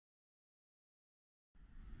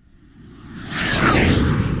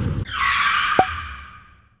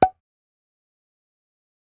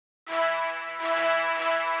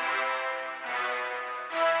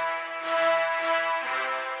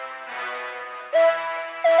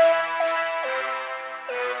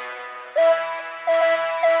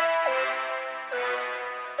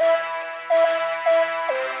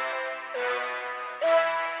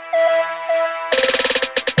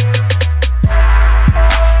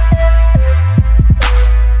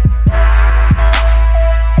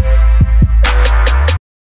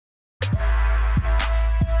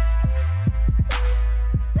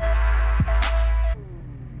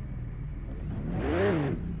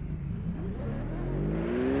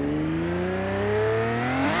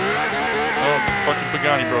fucking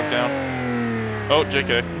Pagani broke down. Oh,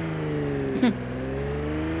 JK.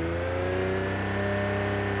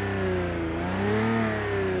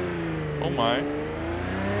 Oh my.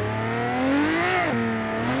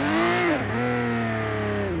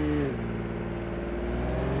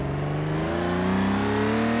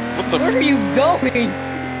 What the Where are you going?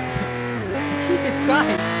 Jesus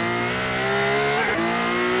Christ.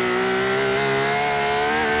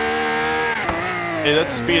 Hey,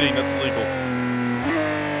 that's speeding, that's illegal.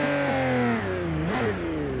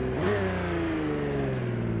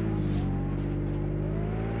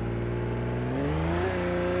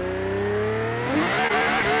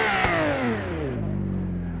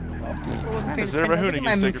 Is there a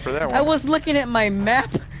Hoonigan sticker for that one? I was looking at my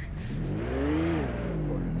map.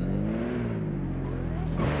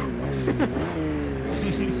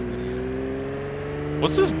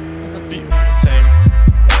 What's this beat saying?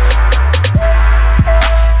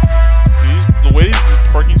 The way these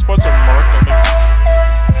parking spots are marked on the...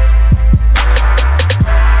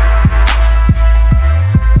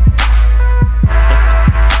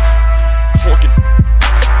 Fucking...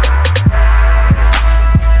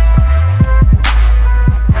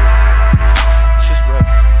 It's just red.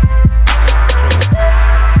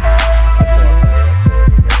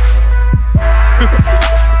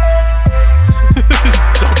 Just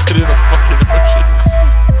dump it in the fucking ocean.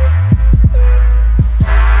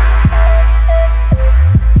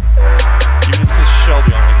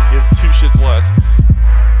 Shelby on it and give 2 shits less.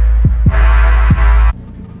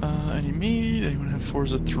 Any meat? Anyone have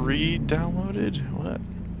Forza 3 downloaded? What?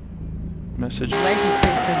 Message. License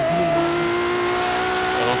plate says demon.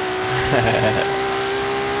 Oh.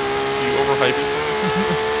 You overhyping something?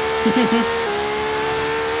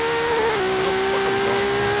 Where the fuck are we going?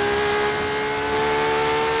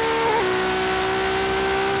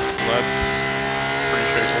 That's pretty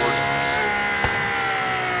straightforward.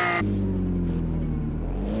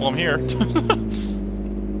 Well, I'm here.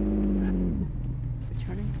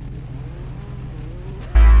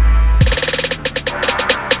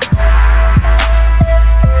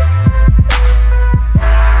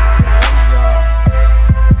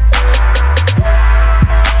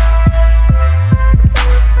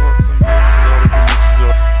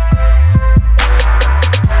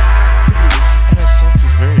 NSX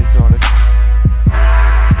is very exotic.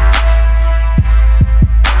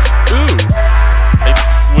 Ooh!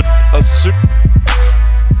 A super...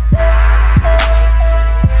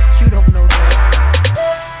 You don't know that.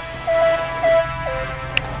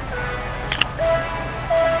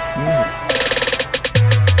 You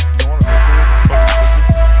wanna make her fucking pussy?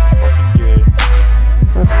 Fucking gay.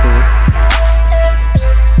 That's cool.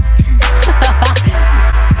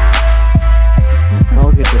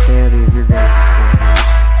 I'll get the daddy of your guys' stories.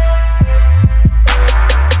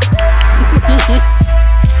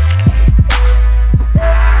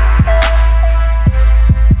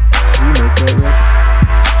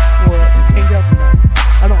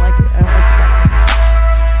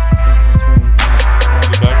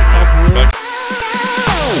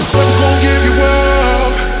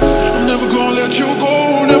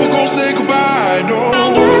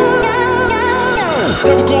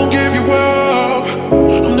 Never gonna give